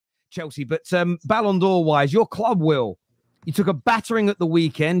Chelsea, but Ballon d'Or wise, your club, Will, you took a battering at the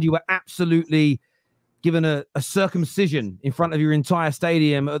weekend. You were absolutely given a circumcision in front of your entire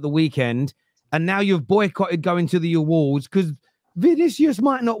stadium at the weekend, and now you've boycotted going to the awards because Vinicius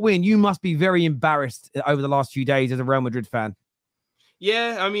might not win. You must be very embarrassed over the last few days as a Real Madrid fan.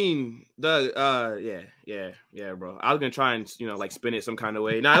 Yeah, I mean, bro. I was gonna try and like spin it some kind of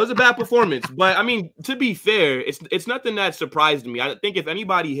way. Now it was a bad performance, but I mean, to be fair, it's nothing that surprised me. I think if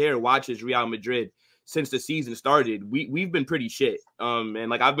anybody here watches Real Madrid since the season started, we've been pretty shit. And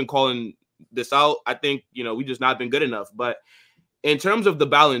like I've been calling this out. I think we just not been good enough. But in terms of the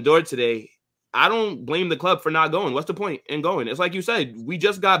Ballon d'Or today, I don't blame the club for not going. What's the point in going? It's like you said, we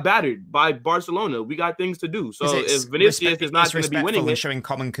just got battered by Barcelona. We got things to do. So if Vinicius is not going to be winning it, showing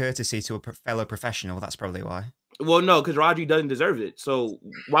common courtesy to a fellow professional, that's probably why. Well, no, because Rodri doesn't deserve it. So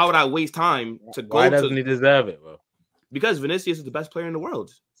why would I waste time to go? Why doesn't he deserve it, bro? Because Vinicius is the best player in the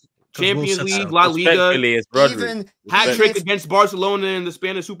world. Champions League, La Liga, hat trick against Barcelona in the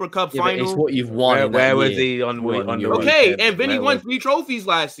Spanish Super Cup final. It's what you've won. Where was he on? Okay, and Vinny won 3 trophies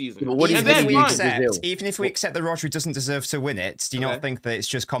last season. Even if we accept that Rodri doesn't deserve to win it, do you not think that it's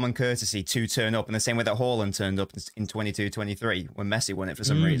just common courtesy to turn up in the same way that Haaland turned up in 22-23 when Messi won it for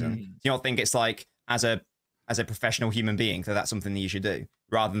some reason? Do you not think it's like as a professional human being that's something that you should do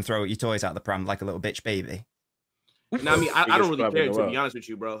rather than throw your toys out the pram like a little bitch baby? No, I mean, I don't really care, to be honest with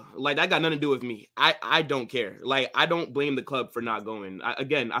you, bro. Like, that got nothing to do with me. I don't care. Like, I don't blame the club for not going. I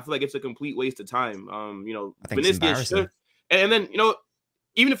feel like it's a complete waste of time. Vinicius should. And then,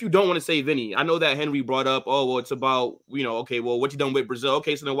 even if you don't want to say Vinny, I know that Henry brought up, it's about, okay, well, what you done with Brazil?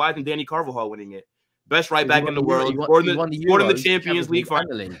 Okay, so then why isn't Danny Carvajal winning it? Best right back in the world. Scored in the Champions League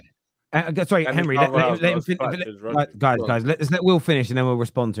final. Sorry, Henry, let him finish. Guys, let's let Will finish and then we'll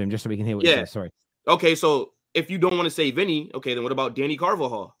respond to him just so we can hear what he says. Sorry. Okay, so if you don't want to say Vinny, okay, then what about Danny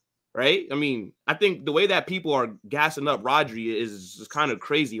Carvajal, right? I mean, I think the way that people are gassing up Rodri is kind of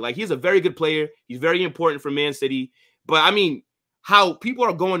crazy. Like, he's a very good player. He's very important for Man City. But, I mean, how people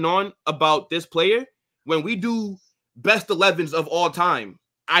are going on about this player, when we do best 11s of all time,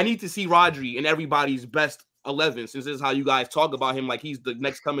 I need to see Rodri in everybody's best 11, since this is how you guys talk about him like he's the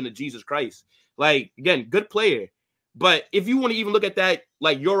next coming to Jesus Christ. Like, again, good player. But if you want to even look at that,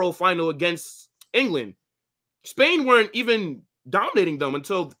 like, Euro final against England, Spain weren't even dominating them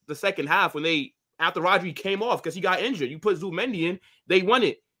until the second half when after Rodri came off because he got injured. You put Zubimendi in, they won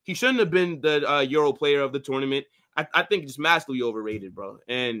it. He shouldn't have been the Euro player of the tournament. I think it's massively overrated, bro.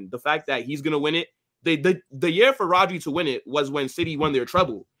 And the fact that he's going to win it, the year for Rodri to win it was when City won their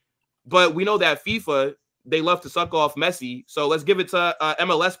treble. But we know that FIFA, they love to suck off Messi. So let's give it to an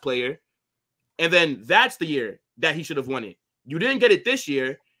MLS player. And then that's the year that he should have won it. You didn't get it this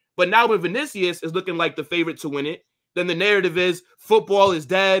year. But now when Vinicius is looking like the favorite to win it, then the narrative is football is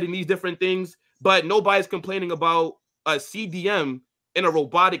dead and these different things. But nobody's complaining about a CDM in a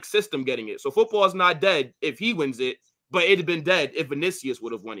robotic system getting it. So football is not dead if he wins it, but it'd have been dead if Vinicius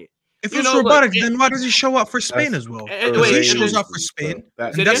would have won it. If it's robotic, then why does he show up for Spain as well? He shows up for Spain,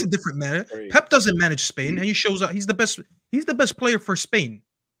 and that's a different matter. Pep doesn't manage Spain, and he shows up. He's the best player for Spain.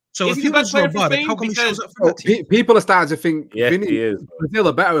 So if he was robotic, how come he shows up for that team? People are starting to think Vinny is. Brazil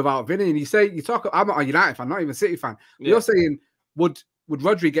are better without Vinny. And you talk. I'm not a United fan, not even a City fan. Yeah. You're saying would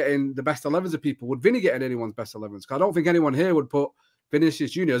Rodri get in the best 11s of people? Would Vinny get in anyone's best 11s? Because I don't think anyone here would put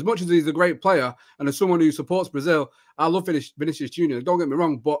Vinicius Jr. As much as he's a great player and as someone who supports Brazil, I love Vinicius Jr. Don't get me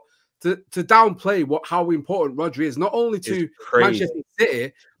wrong, but to downplay how important Rodri is, not only to Manchester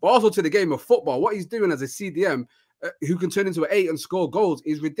City, but also to the game of football. What he's doing as a CDM who can turn into an 8 and score goals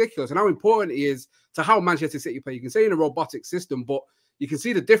is ridiculous. And how important he is to how Manchester City play. You can say in a robotic system, but you can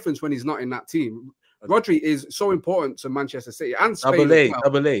see the difference when he's not in that team. Rodri is so important to Manchester City and Spain.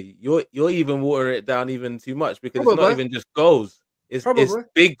 Double A. You're even watering it down even too much because it's not even just goals. It's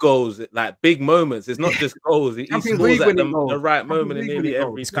big goals, like big moments. It's not just goals. He scores at the right moment in nearly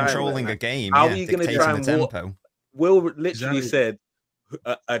every time. He's controlling a game. How are you going to try and tempo? Will literally said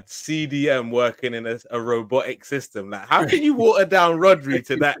a CDM working in a robotic system. Like, how can you water down Rodri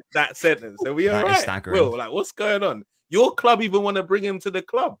to that sentence? Are we all right? Will, like, what's going on? Your club even want to bring him to the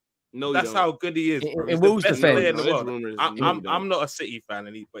club? No, that's how good he is. Bro. In Will's defense, I'm not a City fan,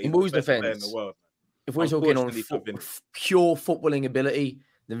 but he's in Will's the best player defense, in the world. If we're talking on pure footballing ability,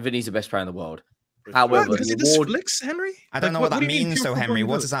 then Vinny's the best player in the world. However, because he does flicks, Henry. I don't know what that means, though, Henry.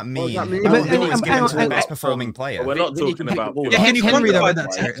 What does that mean? He's given to the best performing player. We're not talking about. Henry,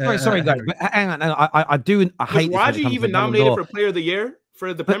 sorry, guys. But hang on. I hate. Was Rodri even nominated for Player of the Year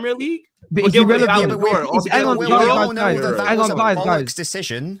for the Premier League? But hang on, guys.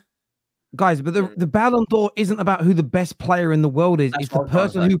 Decision. Guys, but the Ballon d'Or isn't about who the best player in the world is. It's the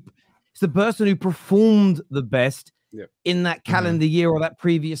person who It's the person who performed the best in that calendar year or that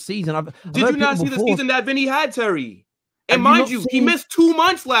previous season. Did you not see the season that Vinny had, Terry? And mind you, he missed 2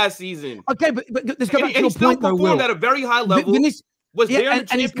 months last season. Okay, but let's go back to your point, though, Will. He still performed at a very high level. Was there in the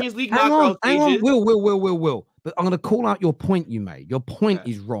Champions League knockout stages. Will. But I'm going to call out your point you made. Your point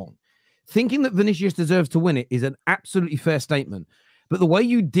is wrong. Thinking that Vinicius deserves to win it is an absolutely fair statement. But the way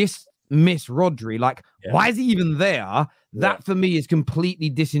you dismiss Rodri, like, why is he even there? That for me is completely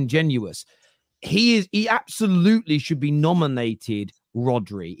disingenuous. He absolutely should be nominated,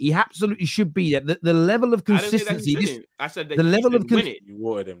 Rodri. He absolutely should be there. The level of consistency. I said that the level of you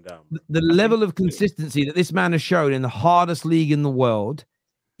watered him down. The level of consistency that this man has shown in the hardest league in the world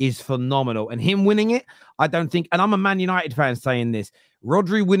is phenomenal. And him winning it, I don't think, and I'm a Man United fan saying this,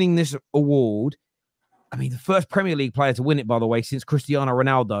 Rodri winning this award, I mean, the first Premier League player to win it, by the way, since Cristiano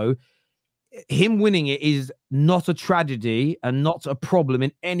Ronaldo, him winning it is not a tragedy and not a problem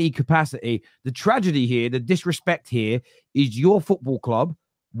in any capacity. The tragedy here, the disrespect here, is your football club,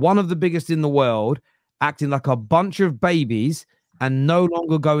 one of the biggest in the world, acting like a bunch of babies and no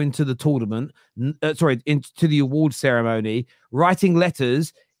longer going to the tournament, into the award ceremony, writing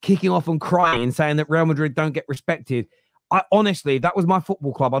letters, kicking off and crying, saying that Real Madrid don't get respected. Honestly, if that was my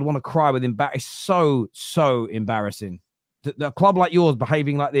football club, I'd want to cry with him back. It's so embarrassing. The club like yours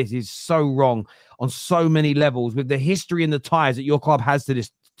behaving like this is so wrong on so many levels. With the history and the ties that your club has to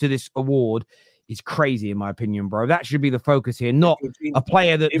this award, is crazy in my opinion, bro. That should be the focus here, not a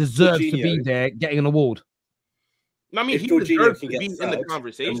player that deserves to be there getting an award. I mean, he deserves to be in the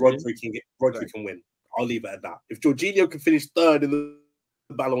conversation. Rodri can win. I'll leave it at that. If Jorginho can finish third in the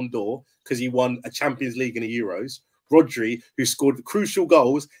Ballon d'Or because he won a Champions League and a Euros, Rodri, who scored crucial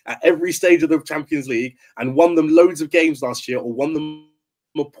goals at every stage of the Champions League and won them loads of games last year or won them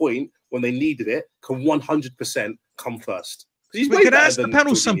a point when they needed it, can 100% come first. Can I ask the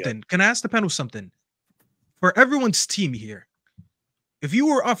panel something? Can I ask the panel something? For everyone's team here, if you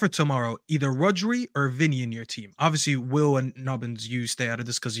were offered tomorrow either Rodri or Vinny in your team, obviously Will and Nubbins, you stay out of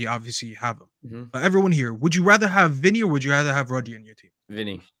this because you obviously have them. But everyone here, would you rather have Vinny or would you rather have Rodri in your team?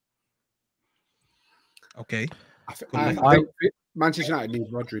 Vinny. Okay. I think Manchester United needs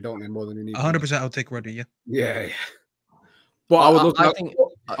Rodri, don't they, more than you need 100%. I'll take Rodri, yeah. But I would look I'd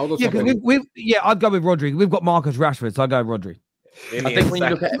go with Rodri. We've got Marcus Rashford, so I'll go with Rodri. I think when you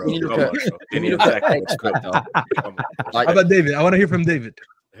look at how about David? I want to hear from David.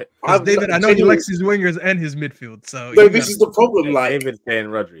 David, I know he likes his wingers and his midfield. So no, this is the problem. Like David saying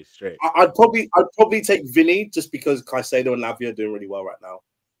Rodri straight. I'd probably take Vinny just because Caicedo and Lavia are doing really well right now.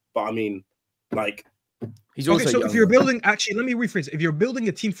 But I mean, like, he's also so if you're building, actually, let me rephrase. If you're building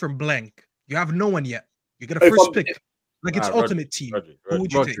a team from blank, you have no one yet. You get a first pick, like it's ultimate team. Who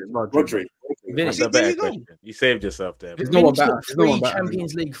would you take? Rodri. That's a better question. You saved yourself there. There's no one better. Three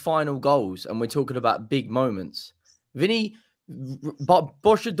Champions League final goals, and we're talking about big moments. Vinny, but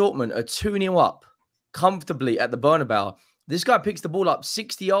Borussia Dortmund are 2-0 up comfortably at the Bernabeu. This guy picks the ball up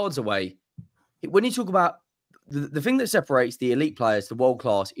 60 yards away. When you talk about the thing that separates the elite players to world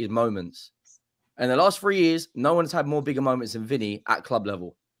class is moments. And the last 3 years, no one has had more bigger moments than Vinny at club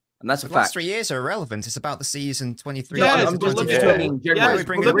level. And that's a fact. The last 3 years are irrelevant. It's about the season 23. Yeah, and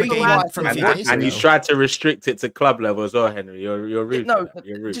you tried to restrict it to club level as well, Henry. You're rude. No,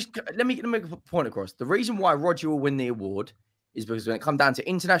 just let me make a point across. The reason why Rodri will win the award is because when it comes down to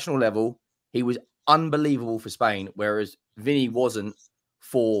international level, he was unbelievable for Spain, whereas Vinny wasn't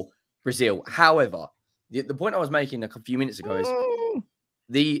for Brazil. However, the point I was making a few minutes ago is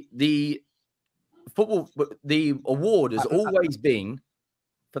the award has always been,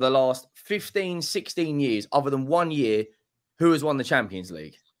 for the last 15, 16 years, other than 1 year, who has won the Champions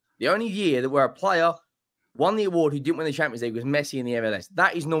League. The only year that where a player won the award who didn't win the Champions League was Messi in the MLS.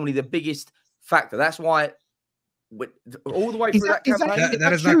 That is normally the biggest factor. That's why all the way through that campaign...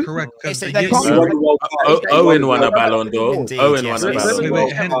 That is not correct. Owen won a Ballon d'Or. Owen won a Ballon d'Or.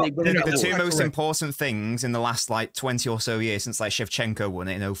 The two most important things in the last like 20 or so years since like Shevchenko won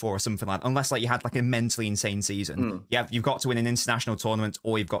it in 04 or something like that, unless like you had like a mentally insane season, you've got to win an international tournament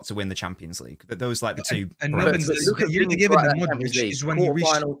or you've got to win the Champions League. But those like the two. And look at year given the Modric is when he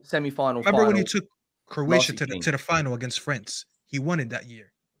reached semi-final. Remember when he took Croatia to the final against France? He won it that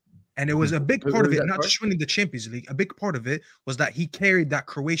year. And it was a big part of it, not just winning the Champions League. A big part of it was that he carried that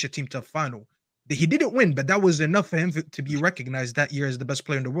Croatia team to a final. He didn't win, but that was enough for him to be recognized that year as the best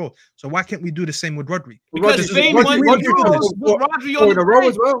player in the world. So why can't we do the same with Rodri? Because Spain won Rodri on a row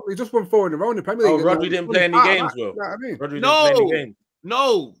as well. He just won 4 in a row in the Premier League. Rodri didn't play any games, bro.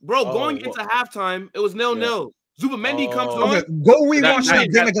 No, bro. Going into halftime, it was 0-0. Zubamendi comes on. Go rewatch that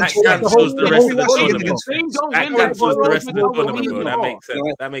game against Fulham. The rest of the tournament. That cancels the rest of the tournament, bro. That makes sense.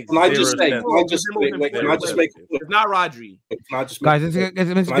 That makes Can I just say? Can I just make? It's not Rodri. Guys,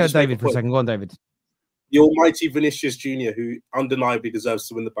 let's go David for a second. Go on, David. The almighty Vinicius Junior, who undeniably deserves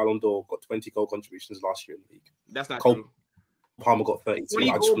to win the Ballon d'Or, got 20 goal contributions last year in the league. That's not Cole true. Palmer got 32.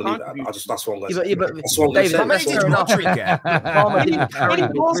 I just believe that. That's what I'm going to say. But That's what I'm David, going to say. that's fair enough. Palmer didn't carry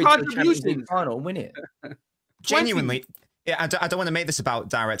goal Madrid to the Champions contributions. League final and win it. Genuinely, yeah, I don't want to make this about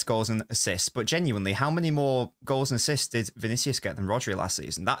direct goals and assists, but genuinely, how many more goals and assists did Vinicius get than Rodri last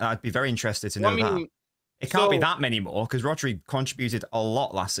season? That I'd be very interested to know that. It can't be that many more because Rodri contributed a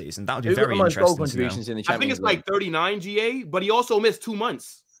lot last season. That would be very interesting to know. I think it's like 39 GA, but he also missed 2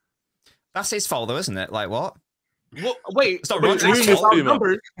 months. That's his fault, though, isn't it? Like what? Well, wait, it's not Rodri's fault.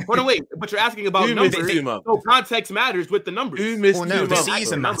 Numbers. Hold on, wait, but you're asking about numbers. So context matters with the numbers. Well, no, the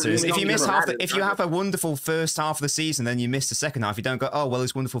season matters. If you miss if you have a wonderful first half of the season, then you miss the second half. You don't go, oh well,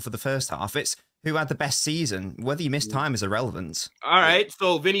 it's wonderful for the first half. It's who had the best season. Whether you miss time is irrelevant. All right,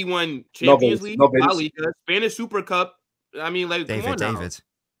 so Vinny won Champions League, La Liga, Spanish Super Cup. I mean, like, David.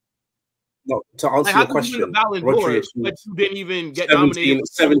 No, to answer your question, Rodri, but you didn't even get nominated.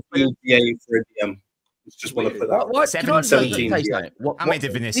 17 GA for a DM. Just want to put that. What? 17. How many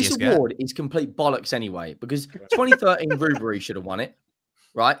did Vinicius this get? award is complete bollocks anyway, because 2013 Rubéry should have won it,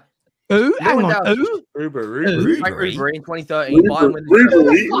 right? Who? Hang on. Who? Rubéry. Frank Rubéry in 2013.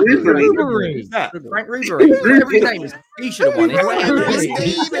 Frank Rubéry. Whatever his name is, he should have won it.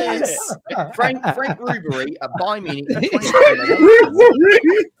 Frank Rubéry at Bayern Munich in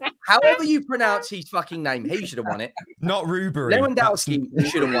 2013. However you pronounce his fucking name, he should have won it. Not Rubéry. Lewandowski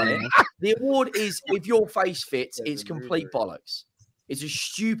should have won it. The award is, if your face fits, it's complete bollocks. It's a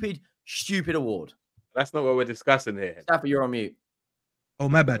stupid award. That's not what we're discussing here. Stafford, you're on mute. Oh,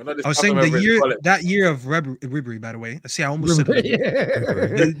 my bad. I was saying that year of Ribéry, by the way. See, I almost said it.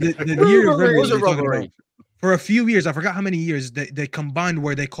 The year of Ribéry. For a few years, I forgot how many years, they combined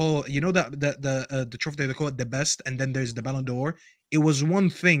where they call, you know, the trophy, they call it the best, and then there's the Ballon d'Or. It was one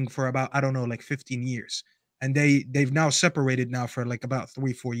thing for about, I don't know, like 15 years. And they've now separated now for like about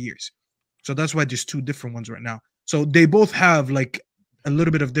 3-4 years. So that's why there's two different ones right now. So they both have like a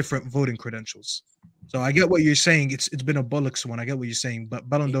little bit of different voting credentials. So I get what you're saying. It's been a bollocks one. I get what you're saying. But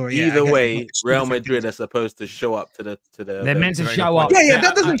Ballon d'Or, either way, Real Madrid are supposed to show up to the. They're meant to show up. Yeah,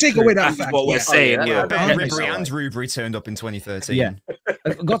 that doesn't take away that fact. What we're saying, yeah. Ribéry and Rubéry turned up in 2013. Yeah,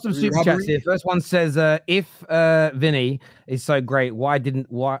 I've got some super chats here. First one says, "If Vinny is so great, what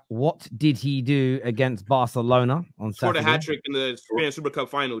did he do against Barcelona on Saturday?" Scored a hat trick in the Spanish Super Cup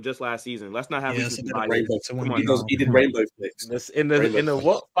final just last season. Let's not have he did rainbow flicks in the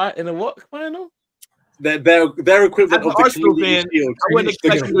what final? Their equivalent of the Arsenal fan. I wouldn't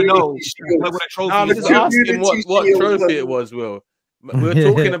expect you to know what trophy. I'm just asking what trophy it was, Will. We're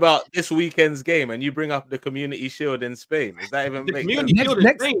talking about this weekend's game, and you bring up the Community Shield in Spain. Does that even make sense? Shield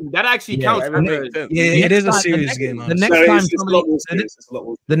in Spain, that actually counts. It is a serious game. The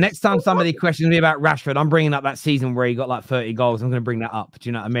next time somebody questions me about Rashford, I'm bringing up that season where he got like 30 goals. I'm going to bring that up. Do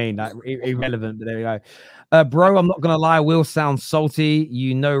you know what I mean? Like, irrelevant, but there we go. Bro, I'm not going to lie. Will sound salty.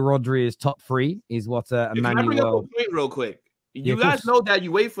 You know Rodri is top 3, is what Emmanuel... Can I bring up a point real quick? You guys know that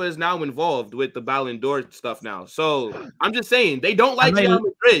UEFA is now involved with the Ballon d'Or stuff now. So I'm just saying they don't like Real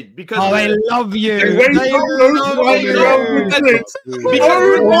Madrid because they love you. Wait,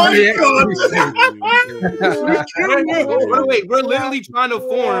 we're literally trying to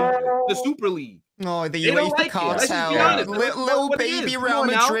form the Super League. No, the UEFA cartel. Little baby Real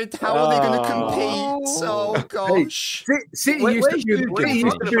Madrid. How are they going to compete? Oh, gosh. City used to do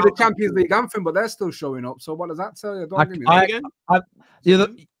the Champions League anthem, but they're still showing up. So what does that tell you?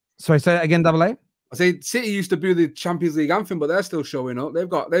 Sorry, say that again, Double A. I say City used to do the Champions League anthem, but they're still showing up. They've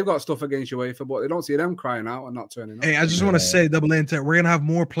got stuff against UEFA, but they don't see them crying out and not turning up. Hey, I just want to say, Double A, we're going to have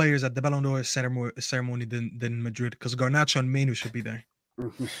more players at the Ballon d'Or ceremony than Madrid, because Garnacho and Menu should be there.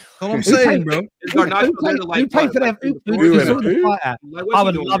 All I'm saying, bro. I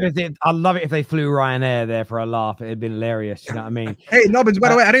love it if they flew Ryanair there for a laugh. It'd been hilarious. You know what I mean? Hey, Nobbins, by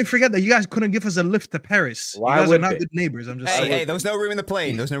the way, I didn't forget that you guys couldn't give us a lift to Paris. You guys are not good neighbors. I'm just saying. Hey, there was no room in the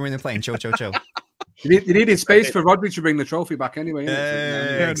plane. Chill. You needed space for Rodri to bring the trophy back anyway.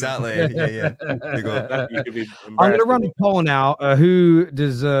 Exactly. Yeah. I'm going to run a poll now. Who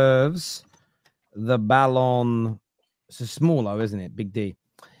deserves the Ballon? It's a small O, isn't it? Big D.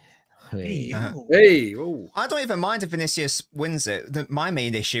 Hey, I don't even mind if Vinicius wins it. My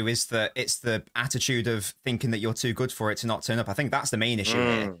main issue is that it's the attitude of thinking that you're too good for it to not turn up. I think that's the main issue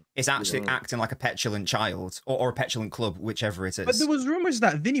here. It's actually acting like a petulant child or a petulant club, whichever it is. But there was rumors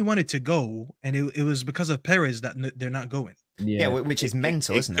that Vinny wanted to go, and it was because of Perez that they're not going. Yeah, which is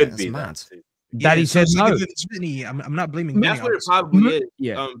mental, isn't it? It's mad. Daddy said no. Vinny, I'm not blaming Vinny. That's what it probably is.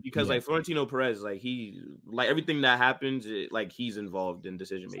 Yeah. Because like Florentino Perez, like everything that happens, like he's involved in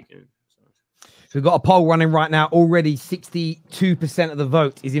decision making. So we've got a poll running right now. Already 62% of the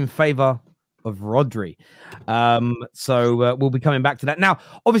vote is in favor of Rodri. So we'll be coming back to that. Now,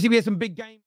 obviously, we had some big games.